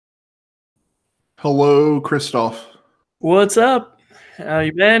Hello, Christoph. What's up? How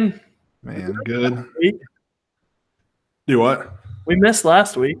you been? Man, good. We Do what? we missed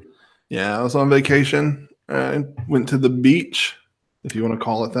last week. Yeah, I was on vacation. I went to the beach, if you want to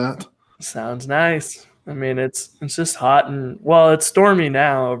call it that. Sounds nice. I mean, it's just hot and well, it's stormy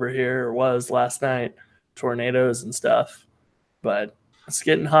now over here. It was last night, tornadoes and stuff. But it's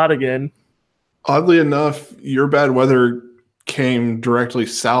getting hot again. Oddly enough, your bad weather came directly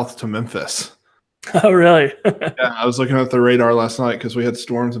south to Memphis. Oh, really? Yeah, I was looking at the radar last night because we had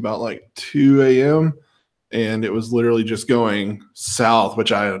storms about like 2 a.m. and it was literally just going south,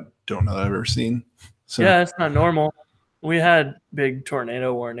 which I don't know that I've ever seen. So Yeah, it's not normal. We had big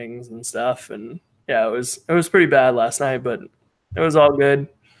tornado warnings and stuff, and yeah, it was pretty bad last night, but it was all good.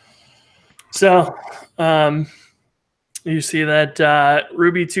 So, um, you see that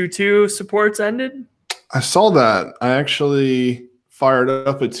Ruby 2.2 supports ended? I saw that. I actually fired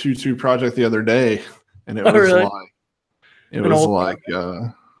up a 2.2 project the other day, and Oh, really? it An was old like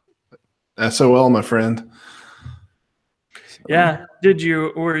SOL, my friend. So, Yeah.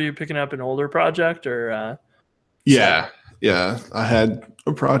 Were you picking up an older project or yeah, yeah. I had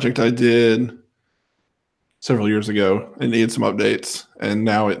a project I did several years ago. It needed some updates, and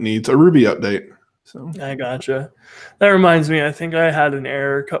now it needs a Ruby update. So I gotcha. That reminds me, I think I had an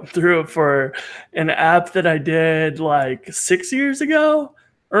error come through for an app that I did like 6 years ago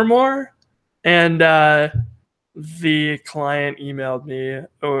or more. And the client emailed me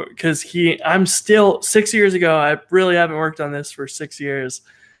because I'm still 6 years ago. I really haven't worked on this for 6 years.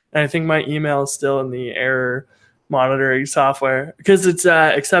 And I think my email is still in the error monitoring software because it's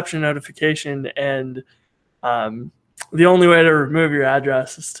exception notification. And um, the only way to remove your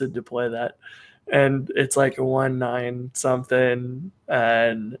address is to deploy that. And it's like a 1.9 something.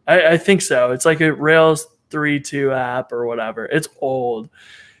 And I think so. It's like a Rails 3.2 app or whatever. It's old.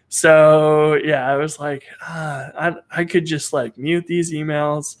 So yeah, I was like, I could just like mute these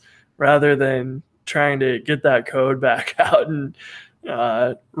emails rather than trying to get that code back out and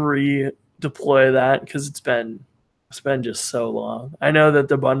redeploy that because it's been just so long. I know that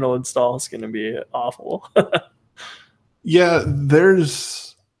the bundle install is going to be awful. yeah, there's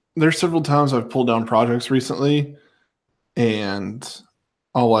several times I've pulled down projects recently, and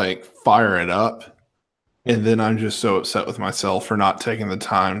I'll like fire it up, and then I'm just so upset with myself for not taking the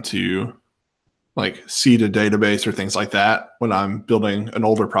time to like seed a database or things like that when I'm building an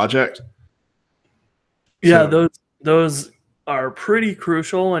older project. Yeah, So those are pretty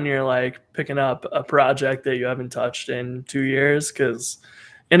crucial when you're like picking up a project that you haven't touched in 2 years because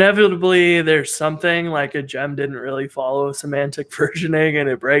inevitably there's something like a gem didn't really follow semantic versioning and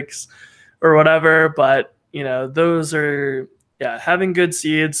it breaks or whatever. But those are having good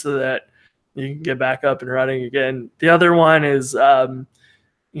seeds so that you can get back up and running again. The other one is having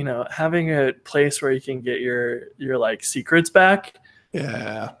a place where you can get your like secrets back.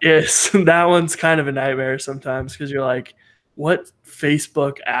 yeah, Yes, that one's kind of a nightmare sometimes because you're like, what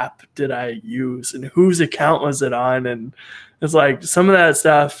Facebook app did I use and whose account was it on? And it's like some of that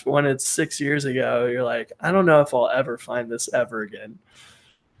stuff when it's 6 years ago, you're like, I don't know if I'll ever find this ever again.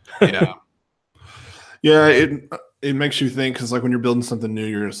 yeah, yeah. It makes you think because like when you're building something new,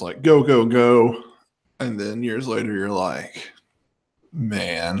 you're just like go go go, and then years later you're like,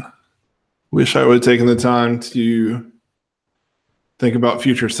 man, wish I would have taken the time to think about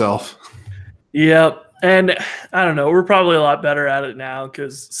future self. Yep. And I don't know, we're probably a lot better at it now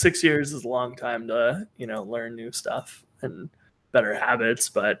because 6 years is a long time to, learn new stuff and better habits.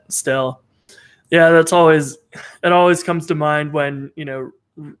 But still, yeah, it always comes to mind when,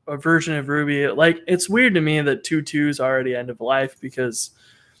 a version of Ruby, like it's weird to me that 2.2 is already end of life because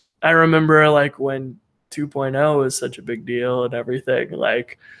I remember like when 2.0 was such a big deal and everything.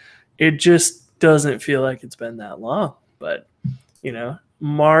 Like it just doesn't feel like it's been that long. But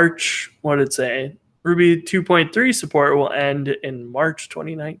March, what did it say? Ruby 2.3 support will end in March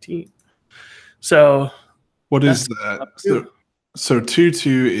 2019. So What that's is that? up too. So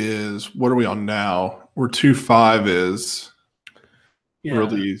 2.2 is what are we on now? Where 2.5 is Yeah.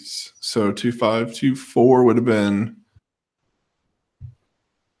 release. So 2.5, 2.4 would have been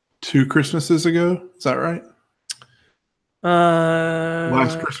two Christmases ago. Is that right?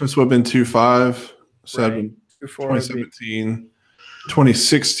 Last Uh, Christmas would have been 2.5. So that'd right. been 2.4 would be 2017.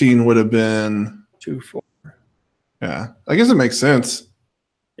 2016 would have been, 2.4. yeah. I guess it makes sense.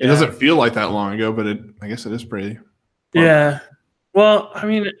 It Yeah. doesn't feel like that long ago, but I guess it is pretty far. Yeah. Well, I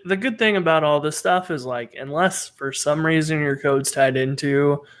mean, the good thing about all this stuff is like, unless for some reason your code's tied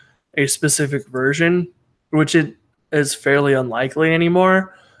into a specific version, which it is fairly unlikely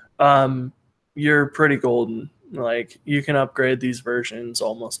anymore, um, you're pretty golden Like you can upgrade these versions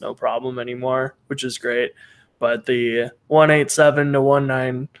almost no problem anymore, which is great. But the 187 to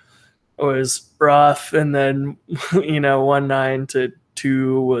 19 was rough, and then 19 to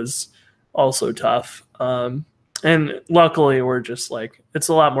 2 was also tough. And luckily, we're just like, it's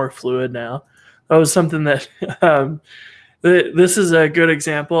a lot more fluid now. That was something that this is a good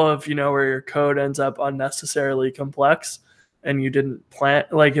example of where your code ends up unnecessarily complex, and you didn't plan,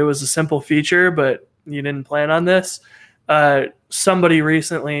 like it was a simple feature, but you didn't plan on this. Somebody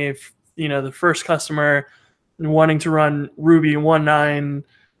recently, the first customer wanting to run Ruby 1.9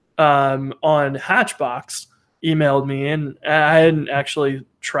 on Hatchbox emailed me, and I hadn't actually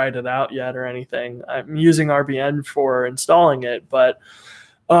tried it out yet or anything. I'm using RBN for installing it, but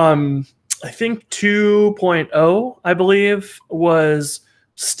I think 2.0, I believe, was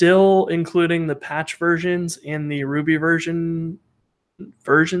still including the patch versions in the Ruby versions.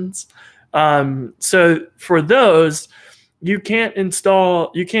 So for those, you can't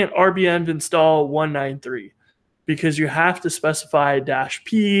RBN install 193 because you have to specify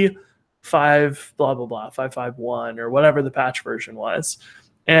 -p 5 blah blah blah 551 or whatever the patch version was.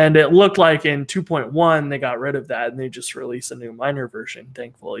 And it looked like in 2.1 they got rid of that and they just released a new minor version,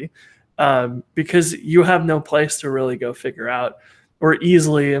 thankfully, because you have no place to really go figure out or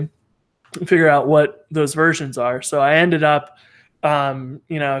easily figure out what those versions are. So I ended up,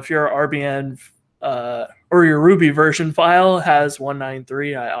 if your RBN or your Ruby version file has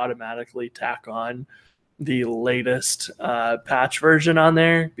 193, I automatically tack on the latest patch version on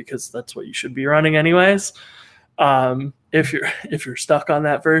there because that's what you should be running anyways. If you're stuck on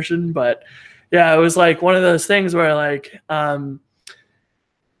that version. But yeah, it was like one of those things where like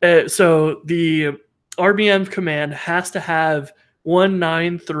so the RBM command has to have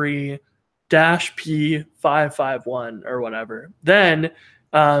 193-p551 or whatever. Then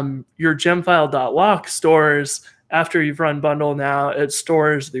your gemfile.lock stores, after you've run bundle now, it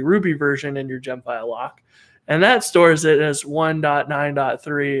stores the Ruby version in your gemfile lock. And that stores it as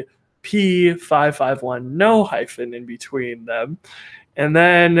 1.9.3 P551, no hyphen in between them. And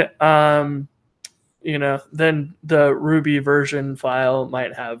then, then the Ruby version file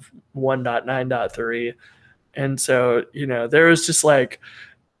might have 1.9.3. And so, there was just like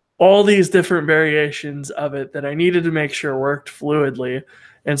all these different variations of it that I needed to make sure worked fluidly.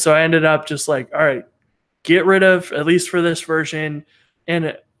 And so I ended up just like, all right, get rid of, at least for this version,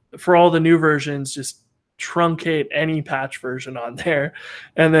 and for all the new versions, just truncate any patch version on there.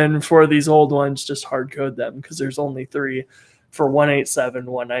 And then for these old ones, just hard code them because there's only 3 for 187,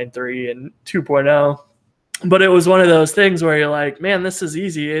 193, and 2.0. But it was one of those things where you're like, man, this is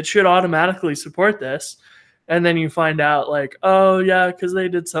easy. It should automatically support this. And then you find out like, oh yeah, because they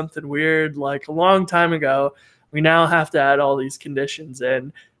did something weird like a long time ago. We now have to add all these conditions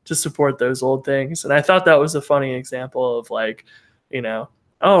in to support those old things. And I thought that was a funny example of like,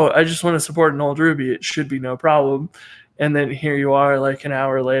 oh, I just want to support an old Ruby. It should be no problem. And then here you are like an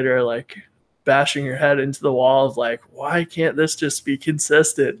hour later, like bashing your head into the wall of like, why can't this just be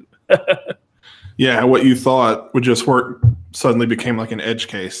consistent? Yeah, what you thought would just work suddenly became like an edge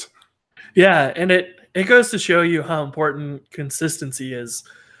case. Yeah, and it goes to show you how important consistency is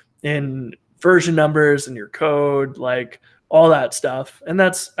in version numbers and your code, like all that stuff. And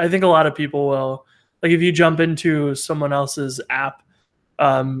that's, I think a lot of people will, like if you jump into someone else's app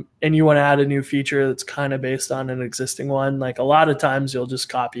and you want to add a new feature that's kind of based on an existing one, like a lot of times you'll just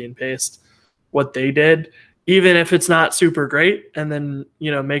copy and paste what they did, even if it's not super great, and then,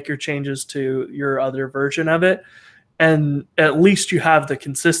 make your changes to your other version of it. And at least you have the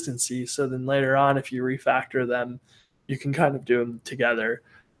consistency. So then later on, if you refactor them, you can kind of do them together.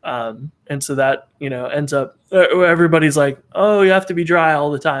 And so that, ends up, everybody's like, oh, you have to be dry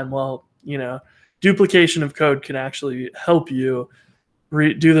all the time. Well, duplication of code can actually help you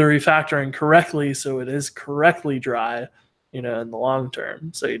do the refactoring correctly so it is correctly dry, in the long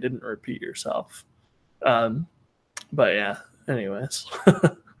term, so you didn't repeat yourself. But yeah, anyways,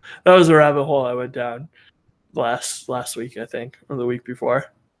 that was a rabbit hole I went down last week, I think, or the week before.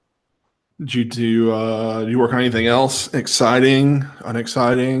 Did you do you work on anything else exciting,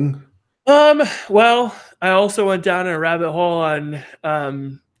 unexciting? Well, I also went down a rabbit hole on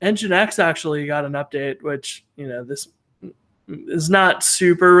NGINX actually got an update, which, this is not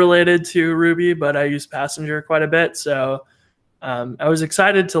super related to Ruby, but I use Passenger quite a bit. So I was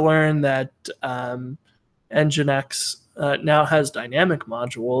excited to learn that NGINX now has dynamic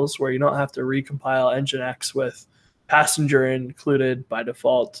modules where you don't have to recompile NGINX with Passenger included by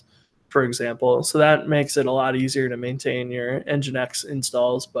default, for example. So that makes it a lot easier to maintain your NGINX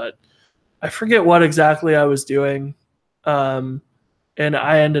installs. But I forget what exactly I was doing. And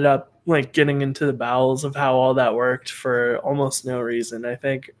I ended up like getting into the bowels of how all that worked for almost no reason.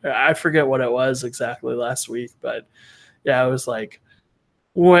 I forget what it was exactly last week, but yeah, I was like,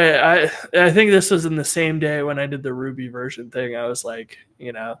 when I think this was in the same day when I did the Ruby version thing. I was like,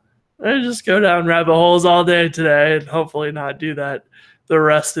 I just go down rabbit holes all day today and hopefully not do that the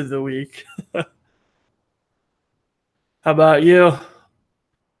rest of the week. How about you?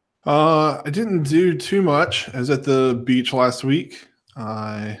 I didn't do too much. I was at the beach last week.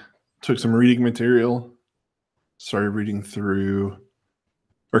 I took some reading material, started reading through,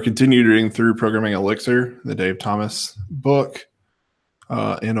 or continued reading through Programming Elixir, the Dave Thomas book,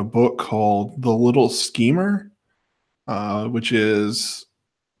 and a book called The Little Schemer, which is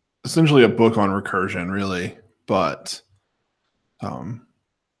essentially a book on recursion, really. But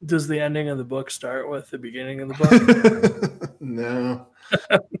does the ending of the book start with the beginning of the book? No.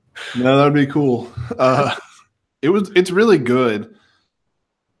 No, that'd be cool. It's really good.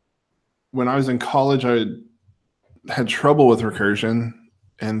 When I was in college, I had trouble with recursion,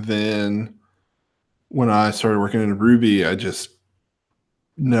 and then when I started working in Ruby, I just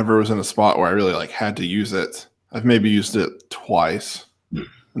never was in a spot where I really like had to use it. I've maybe used it twice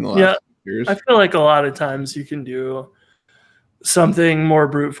in the last years. I feel like a lot of times you can do something more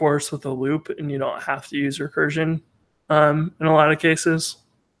brute force with a loop, and you don't have to use recursion in a lot of cases.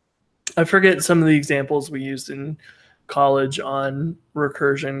 I forget some of the examples we used in college on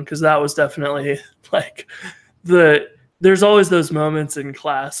recursion, because that was definitely like there's always those moments in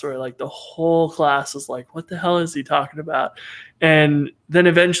class where like the whole class is like, what the hell is he talking about? And then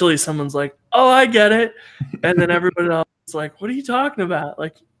eventually someone's like, oh, I get it. And then everybody else is like, what are you talking about?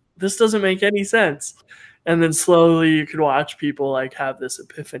 Like, this doesn't make any sense. And then slowly you could watch people like have this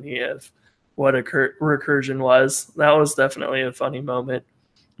epiphany of what a recursion was. That was definitely a funny moment.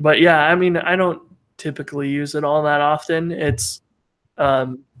 But yeah, I mean, I don't typically use it all that often.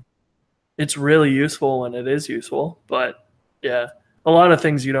 It's really useful when it is useful, but yeah, a lot of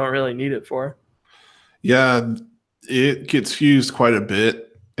things you don't really need it for. Yeah, it gets used quite a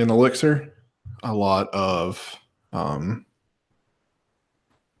bit in Elixir. A lot of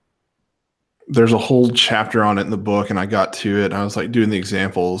there's a whole chapter on it in the book, and I got to it and I was like doing the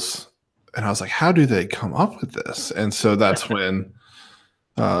examples and I was like, how do they come up with this? And so that's when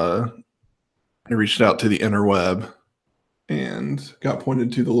I reached out to the interweb and got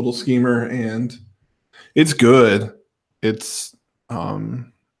pointed to the little schemer, and it's good. It's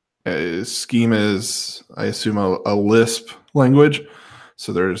schema is, I assume, a Lisp language.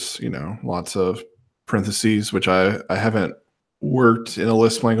 So there's, lots of parentheses, which I haven't worked in a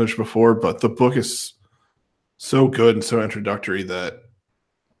Lisp language before, but the book is so good and so introductory that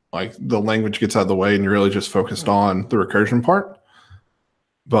like the language gets out of the way and you're really just focused on the recursion part.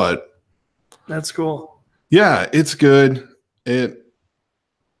 But that's cool. Yeah, it's good. It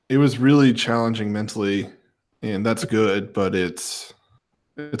was really challenging mentally, and that's good, but it's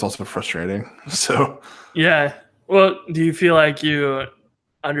also frustrating. So yeah. Well, do you feel like you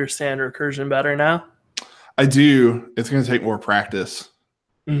understand recursion better now? I do. It's going to take more practice.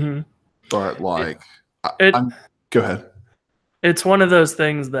 Mm-hmm. But like, go ahead. It's one of those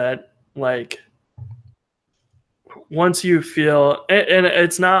things that like once you feel, and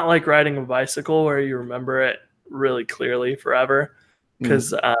it's not like riding a bicycle where you remember it really clearly forever,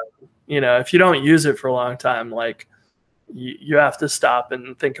 because if you don't use it for a long time, like you have to stop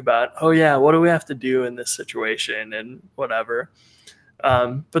and think about, oh yeah, what do we have to do in this situation and whatever.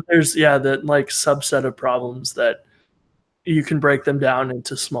 But there's that like subset of problems that you can break them down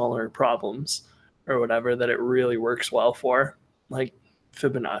into smaller problems or whatever that it really works well for, like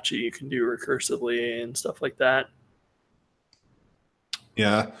Fibonacci you can do recursively and stuff like that.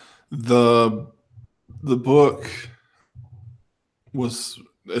 Yeah, the book was,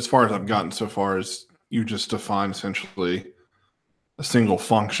 as far as I've gotten so far, is you just define essentially a single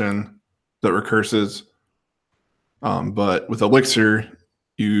function that recurses. But with Elixir,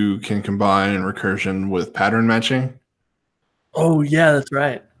 you can combine recursion with pattern matching. Oh yeah, that's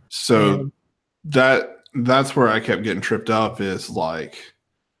right. So that's where I kept getting tripped up, is like,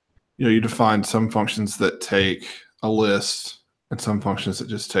 you define some functions that take a list and some functions that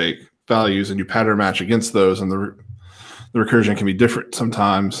just take values, and you pattern match against those, and the recursion can be different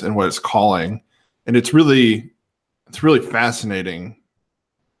sometimes in what it's calling. And it's really fascinating.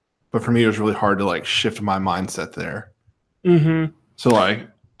 But for me, it was really hard to like shift my mindset there. Mm-hmm. So like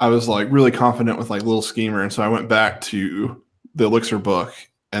I was like really confident with like little schemer, and so I went back to the Elixir book,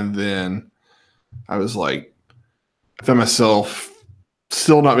 and then I was like, I found myself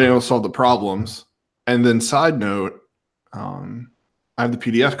still not being able to solve the problems. And then side note, I have the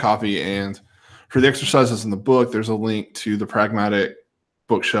PDF copy, and for the exercises in the book, there's a link to the pragmatic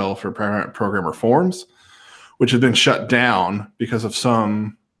bookshelf or programmer forums, which had been shut down because of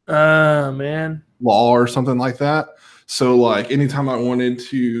some man, law or something like that. So like anytime I wanted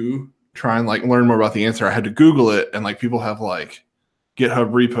to try and like learn more about the answer, I had to Google it, and like people have like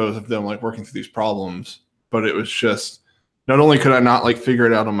GitHub repos of them like working through these problems. But it was just, not only could I not like figure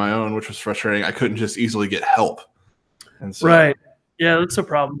it out on my own, which was frustrating, I couldn't just easily get help. And so, right. Yeah, that's a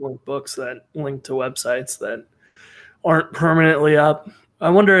problem with books that link to websites that aren't permanently up. I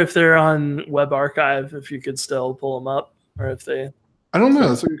wonder if they're on Web Archive, if you could still pull them up, or if they. I don't know.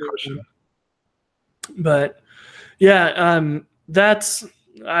 That's a good question. But yeah, that's,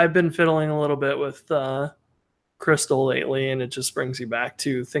 I've been fiddling a little bit with Crystal lately, and it just brings you back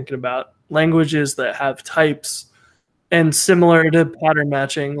to thinking about languages that have types, and similar to pattern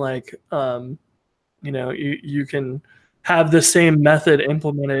matching, like you can have the same method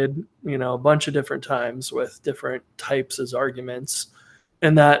implemented, a bunch of different times with different types as arguments,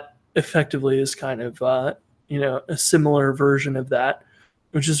 and that effectively is kind of a similar version of that,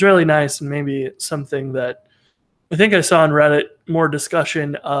 which is really nice, and maybe something that I think I saw on Reddit more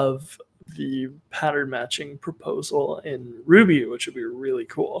discussion of the pattern matching proposal in Ruby, which would be really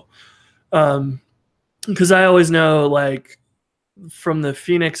cool. Because I always know, like, from the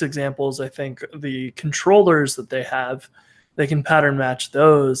Phoenix examples, I think the controllers that they have, they can pattern match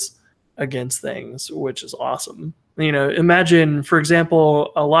those against things, which is awesome. Imagine, for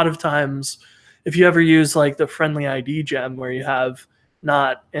example, a lot of times if you ever use like the friendly ID gem where you have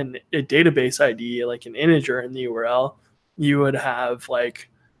not a database ID, like an integer in the URL, you would have like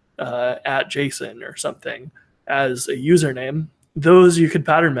at JSON or something as a username. Those you could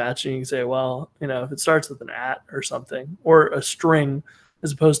pattern match, and you can say, well, if it starts with an at or something, or a string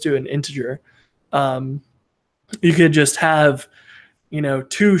as opposed to an integer, you could just have,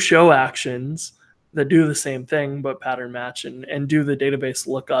 two show actions that do the same thing but pattern match and do the database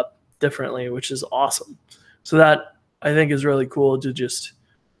lookup differently, which is awesome. So that I think is really cool, to just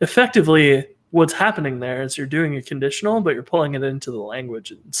effectively what's happening there is you're doing a conditional, but you're pulling it into the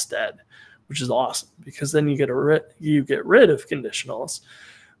language instead, which is awesome, because then you get rid of conditionals,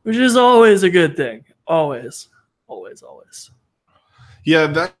 which is always a good thing. Always.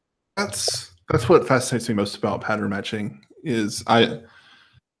 Yeah, that's what fascinates me most about pattern matching is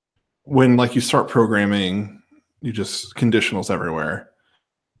when like you start programming, you just conditionals everywhere,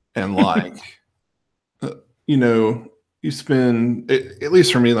 and like you spend, at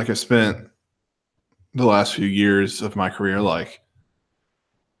least for me, like I spent the last few years of my career like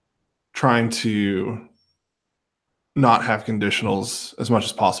trying to not have conditionals as much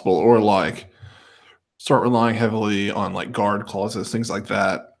as possible, or like start relying heavily on like guard clauses, things like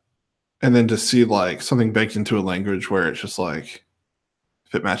that. And then to see like something baked into a language where it's just like,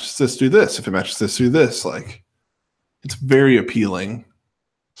 if it matches this, do this. If it matches this, do this. Like, it's very appealing.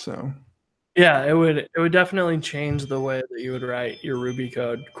 So yeah, it would definitely change the way that you would write your Ruby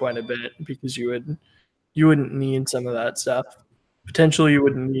code quite a bit, because you wouldn't need some of that stuff. Potentially you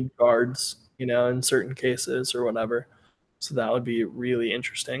wouldn't need guards, in certain cases or whatever. So that would be really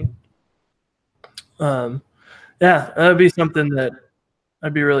interesting. Yeah, that would be something that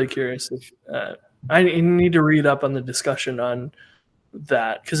I'd be really curious if I need to read up on the discussion on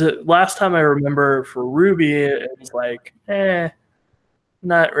that, because last time I remember for Ruby, it was like,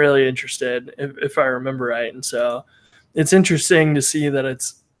 not really interested, if I remember right. And so it's interesting to see that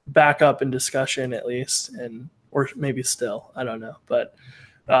it's back up in discussion at least, or maybe still, I don't know. But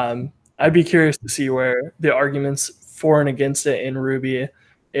I'd be curious to see where the arguments for and against it in Ruby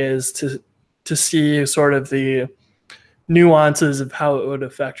is, to see sort of the nuances of how it would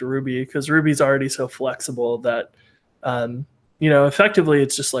affect Ruby, because Ruby's already so flexible that effectively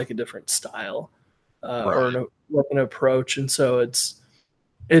it's just like a different style or an approach, and so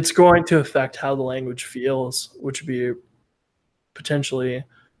it's going to affect how the language feels, which would be potentially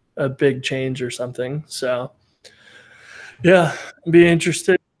a big change or something. So yeah, I'd be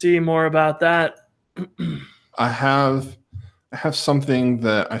interested to see more about that. I have something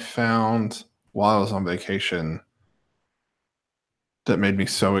that I found while I was on vacation that made me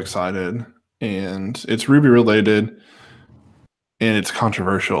so excited, and it's Ruby related, and it's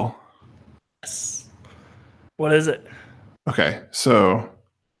controversial. Yes. What is it? Okay, so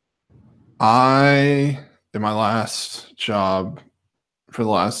I, in my last job for the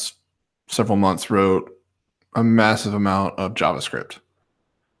last several months, wrote a massive amount of JavaScript.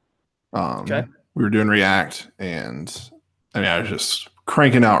 Okay. We were doing React, and I was just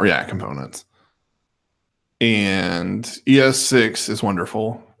cranking out React components. And ES6 is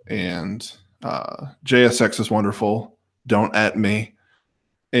wonderful, and JSX is wonderful. Don't at me.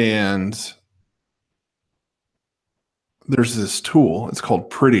 And there's this tool. It's called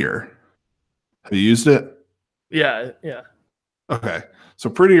Prettier. Have you used it? Yeah. Okay. So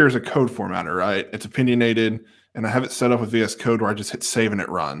Prettier is a code formatter, right? It's opinionated, and I have it set up with VS Code where I just hit save and it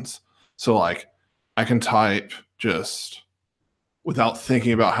runs. So like I can type just without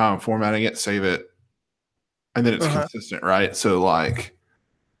thinking about how I'm formatting it, save it, and then it's consistent, right? So like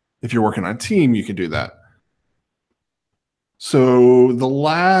if you're working on a team, you can do that. So the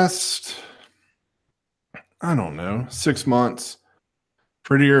last, I don't know, 6 months,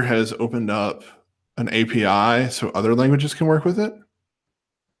 Prettier has opened up an API so other languages can work with it.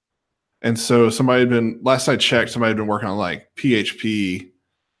 And so last I checked, somebody had been working on like PHP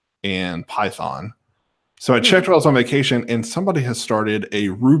and Python. So I checked while I was on vacation, and somebody has started a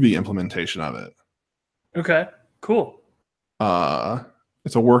Ruby implementation of it. Okay, cool.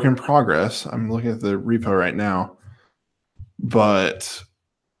 It's a work in progress. I'm looking at the repo right now. But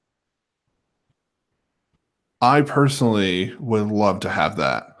I personally would love to have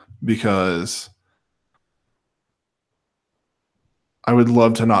that because I would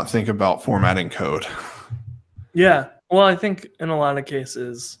love to not think about formatting code. Yeah. Well, I think in a lot of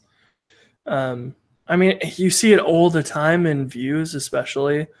cases, I mean, you see it all the time in views,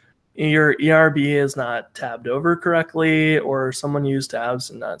 especially. Your ERB is not tabbed over correctly, or someone used tabs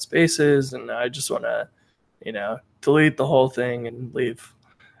and not spaces, and I just want to, delete the whole thing and leave.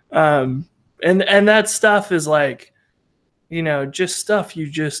 And that stuff is like, just stuff you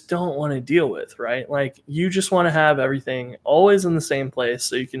just don't want to deal with, right? Like you just want to have everything always in the same place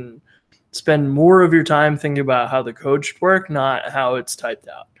so you can spend more of your time thinking about how the code should work, not how it's typed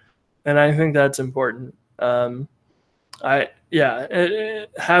out. And I think that's important.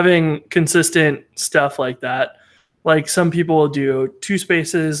 Having consistent stuff like that. Like some people will do 2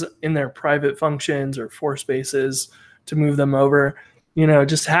 spaces in their private functions or 4 spaces to move them over.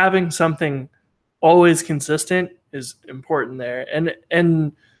 Just having something always consistent is important there. And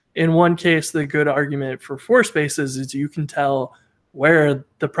in one case, the good argument for 4 spaces is you can tell where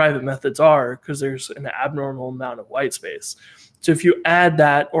the private methods are because there's an abnormal amount of white space. So if you add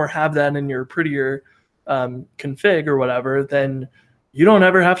that or have that in your Prettier config or whatever, then you don't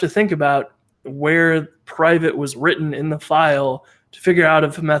ever have to think about where private was written in the file to figure out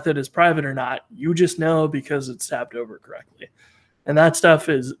if a method is private or not. You just know because it's tabbed over correctly. And that stuff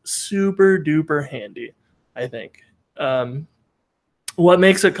is super duper handy, I think. What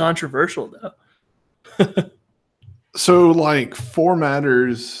makes it controversial, though? So, like,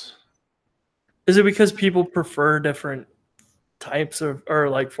 formatters. Is it because people prefer different types of, or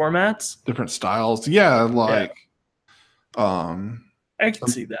like formats? Different styles. Yeah, like. Yeah. I can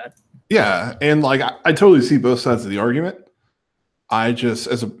see that. Yeah. And, like, I totally see both sides of the argument. How do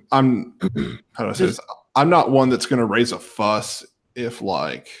I say this? I'm not one that's going to raise a fuss if,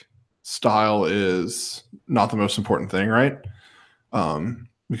 like, style is not the most important thing, right?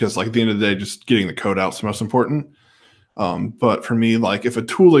 Because like at the end of the day, just getting the code out is the most important. But for me, like if a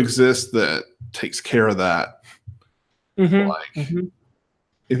tool exists that takes care of that, if you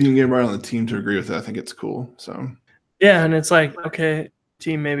can get everybody on the team to agree with it, I think it's cool. So yeah, and it's like, okay,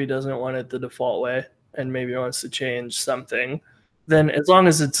 team maybe doesn't want it the default way and maybe wants to change something. Then as long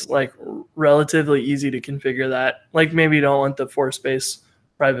as it's like relatively easy to configure that, like maybe you don't want the 4 space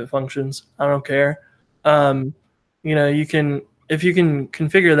private functions. I don't care. You can, if you can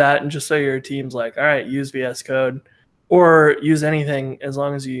configure that and just so your team's like, all right, use VS Code or use anything as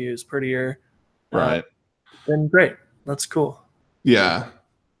long as you use Prettier, right? Then great, that's cool. Yeah,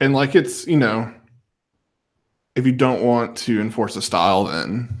 and like it's if you don't want to enforce a style,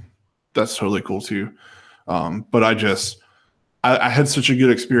 then that's totally cool too. But I had such a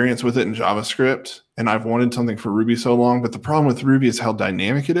good experience with it in JavaScript, and I've wanted something for Ruby so long. But the problem with Ruby is how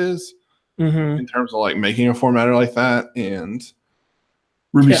dynamic it is in terms of like making a formatter like that, and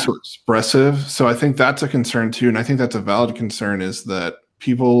Ruby's so expressive. So I think that's a concern too, and I think that's a valid concern is that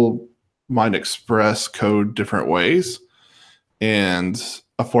people might express code different ways, and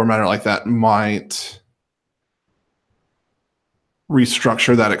a formatter like that might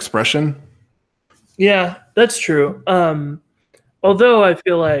restructure that expression. Yeah, that's true. Although I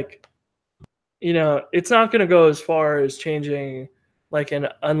feel like, it's not going to go as far as changing like an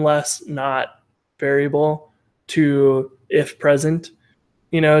unless not variable to if present.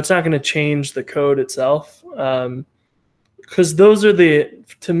 It's not going to change the code itself. Because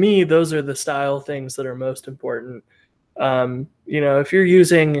to me, those are the style things that are most important. If you're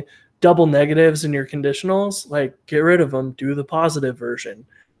using double negatives in your conditionals, like get rid of them, do the positive version.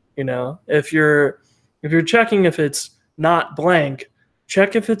 If you're checking if it's not blank,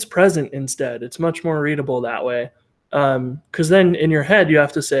 check if it's present instead. It's much more readable that way. Because then in your head, you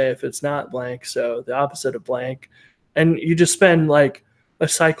have to say if it's not blank, so the opposite of blank. And you just spend like a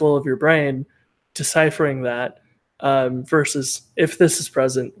cycle of your brain deciphering that, versus if this is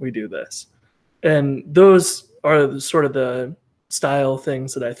present, we do this. And those are sort of the style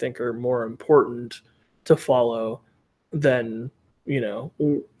things that I think are more important to follow than,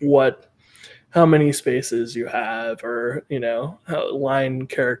 how many spaces you have, or, line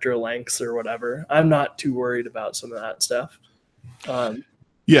character lengths or whatever. I'm not too worried about some of that stuff.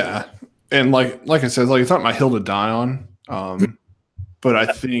 Yeah. And like I said, like, it's not my hill to die on. But I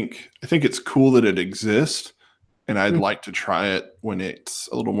think it's cool that it exists, and I'd like to try it when it's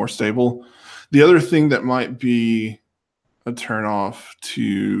a little more stable. The other thing that might be a turnoff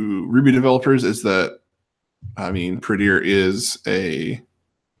to Ruby developers is that, I mean, Prettier is a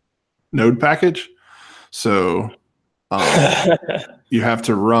node package. So you have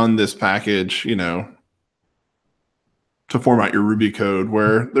to run this package, to format your Ruby code,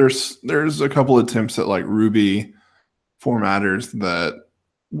 where there's a couple attempts at like Ruby formatters that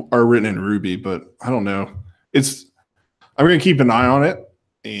are written in Ruby, but I don't know. I'm going to keep an eye on it,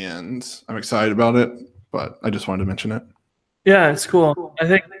 and I'm excited about it, but I just wanted to mention it. Yeah, it's cool. I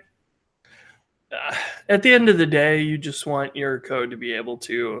think at the end of the day, you just want your code to be able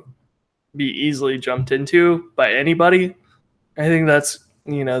to be easily jumped into by anybody. I think that's,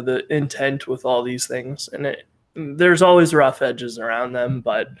 the intent with all these things. And there's always rough edges around them,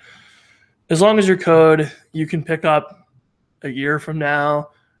 but as long as your code you can pick up a year from now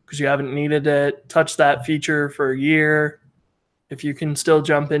because you haven't needed to touch that feature for a year, if you can still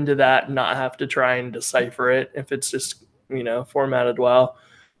jump into that and not have to try and decipher it, if it's just, formatted well,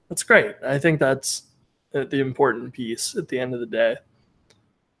 that's great. I think that's the important piece at the end of the day.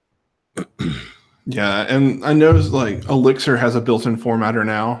 Yeah, and I know like Elixir has a built-in formatter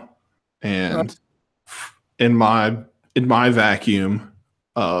now, and in my vacuum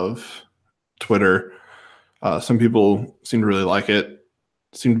of Twitter, some people seem to really like it.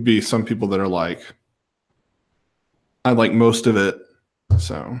 Seem to be some people that are like, I like most of it.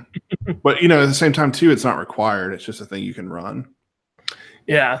 So, but at the same time too, it's not required. It's just a thing you can run.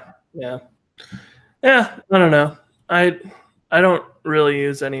 Yeah. I don't know. I don't really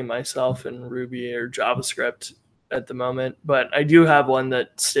use any myself in Ruby or JavaScript at the moment, but I do have one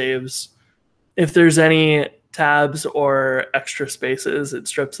that saves. If there's any tabs or extra spaces, it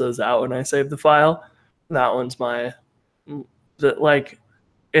strips those out when I save the file. That one's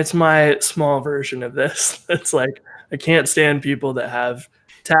it's my small version of this. It's like, I can't stand people that have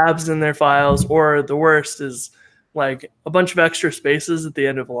tabs in their files, or the worst is like a bunch of extra spaces at the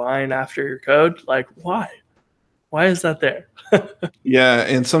end of a line after your code. Like, why? Why is that there? Yeah,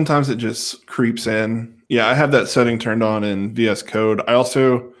 and sometimes it just creeps in. Yeah, I have that setting turned on in VS Code. I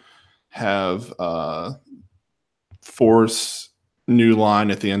also have force new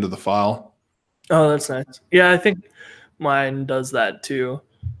line at the end of the file. Oh, that's nice. Yeah, I think mine does that too.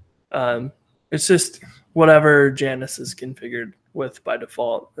 It's just whatever Janus is configured with by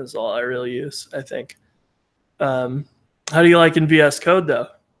default is all I really use, I think. How do you like in VS Code, though?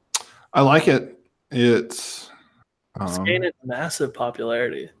 I like it. It's gained massive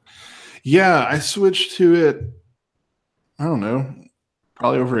popularity. Yeah, I switched to it, I don't know,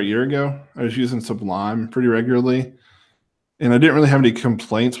 probably over a year ago. I was using Sublime pretty regularly, and I didn't really have any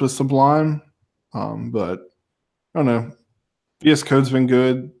complaints with Sublime, but I don't know. VS Code's been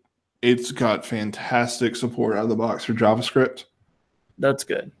good. It's got fantastic support out of the box for JavaScript. That's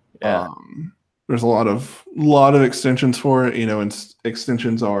good. Yeah. There's a lot of extensions for it, and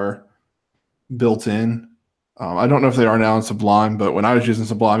extensions are built in. I don't know if they are now in Sublime, but when I was using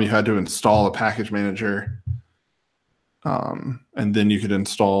Sublime, you had to install a package manager, and then you could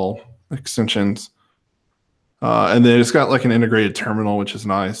install extensions. And then it's got like an integrated terminal, which is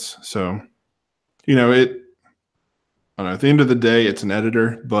nice. So, I don't know, at the end of the day, it's an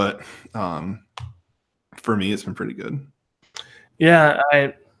editor, but for me, it's been pretty good. Yeah,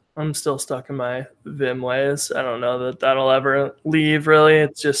 I'm still stuck in my Vim ways. I don't know that that'll ever leave, really.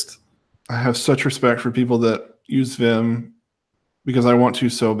 It's just... I have such respect for people that use Vim because I want to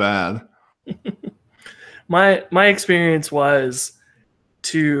so bad. My experience was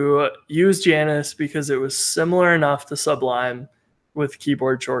to use Janus because it was similar enough to Sublime with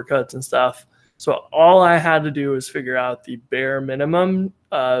keyboard shortcuts and stuff. So all I had to do was figure out the bare minimum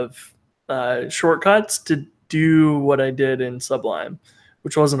of shortcuts to do what I did in Sublime,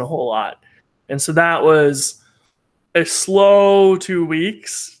 which wasn't a whole lot. And so that was a slow 2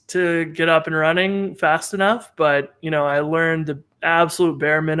 weeks to get up and running fast enough. But, I learned the absolute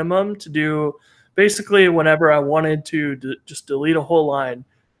bare minimum to do basically whenever I wanted to just delete a whole line,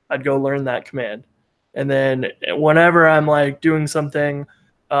 I'd go learn that command. And then whenever I'm like doing something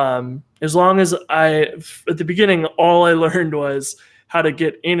As long as at the beginning, all I learned was how to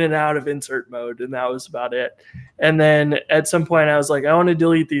get in and out of insert mode, and that was about it. And then at some point I was like, I want to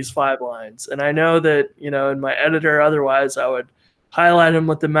delete these 5 lines. And I know that, in my editor, otherwise I would highlight them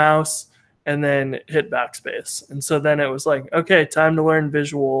with the mouse and then hit backspace. And so then it was like, okay, time to learn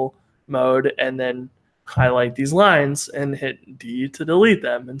visual mode, and then highlight these lines and hit D to delete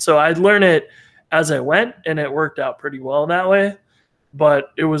them. And so I'd learn it as I went, and it worked out pretty well that way.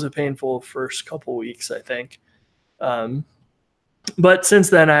 But it was a painful first couple weeks, I think. But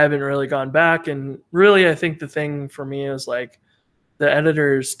since then, I haven't really gone back. And really, I think the thing for me is like the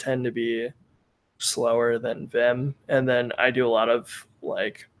editors tend to be slower than Vim. And then I do a lot of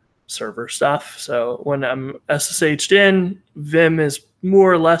like server stuff. So when I'm SSH'd in, Vim is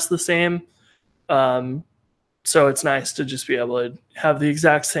more or less the same. So it's nice to just be able to have the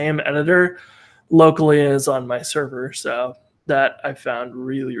exact same editor locally as on my server. So that I found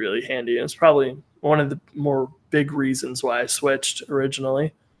really, really handy. And it's probably one of the more big reasons why I switched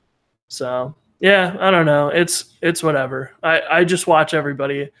originally. So yeah, I don't know. It's whatever. I just watch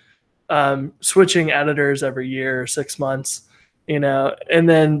everybody switching editors every year, 6 months, and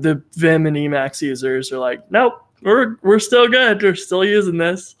then the Vim and Emacs users are like, nope, we're still good. We're still using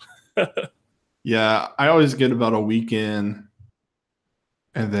this. Yeah, I always get about a week in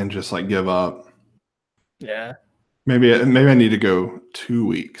and then just like give up. Yeah. Maybe I need to go 2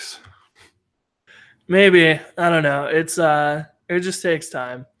 weeks. Maybe. I don't know. It's it just takes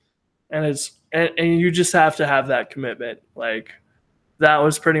time. And and you just have to have that commitment. Like that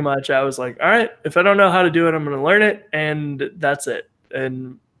was pretty much, I was like, all right, if I don't know how to do it, I'm going to learn it, and that's it.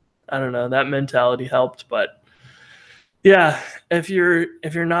 And I don't know, that mentality helped. But yeah, if you're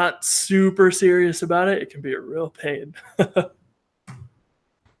not super serious about it, it can be a real pain.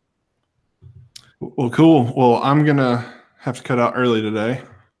 Well, cool. Well, I'm going to have to cut out early today.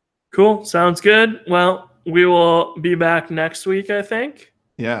 Cool. Sounds good. Well, we will be back next week, I think.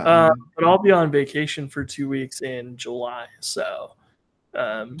 Yeah. But I'll be on vacation for 2 weeks in July. So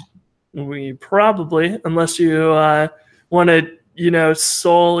we probably, unless you want to,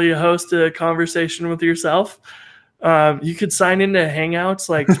 solely host a conversation with yourself, you could sign into Hangouts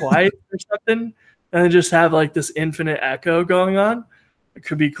like twice or something, and then just have like this infinite echo going on. It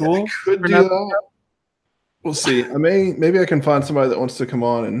could be cool. Yeah, could do that. We'll see. Maybe I can find somebody that wants to come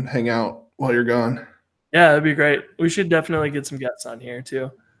on and hang out while you're gone. Yeah, that'd be great. We should definitely get some guests on here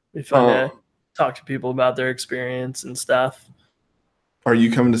too. It'd be fun to talk to people about their experience and stuff. Are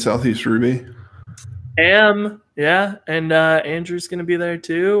you coming to Southeast Ruby? Yeah. And Andrew's going to be there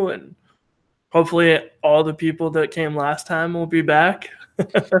too. And hopefully all the people that came last time will be back.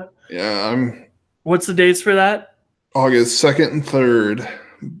 Yeah, What's the dates for that? August 2nd and 3rd.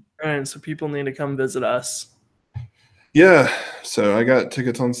 All right, so people need to come visit us. Yeah, so I got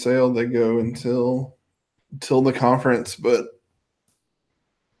tickets on sale. They go until the conference, but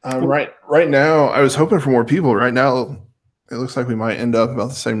right now I was hoping for more people. Right now it looks like we might end up about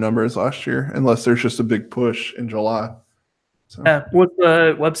the same number as last year, unless there's just a big push in July. So, yeah, what's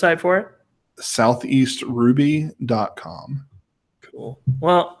the website for it? southeastruby.com. Cool.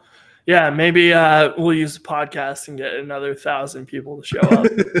 Well, yeah, maybe we'll use the podcast and get another 1,000 people to show up.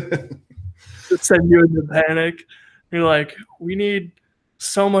 Send you into panic. You're like, we need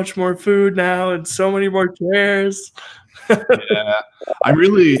so much more food now and so many more chairs. Yeah, I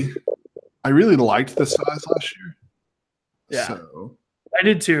really liked the size last year. Yeah, so. I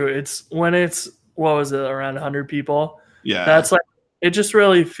did too. It's what was it, around 100 people? Yeah, that's like, it just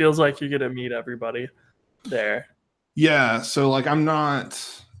really feels like you're gonna meet everybody there. Yeah, so like I'm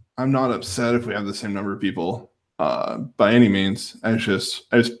not upset if we have the same number of people by any means. I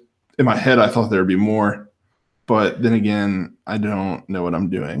just in my head I thought there would be more, but then again I don't know what I'm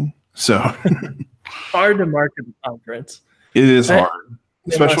doing. So hard to market the conference. It is hard,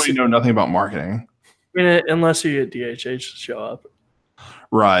 especially when you know nothing about marketing. I mean, unless you get DHH to show up.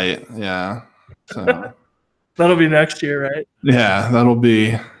 Right. Yeah. So that'll be next year, right? Yeah, that'll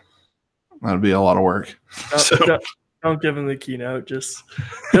be a lot of work. Don't give him the keynote.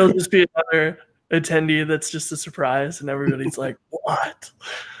 He'll just be another attendee that's just a surprise, and everybody's like, "What?"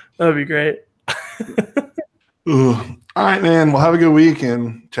 That'd be great. All right, man. Well, have a good week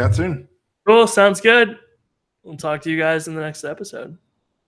and chat soon. Cool. Sounds good. We'll talk to you guys in the next episode.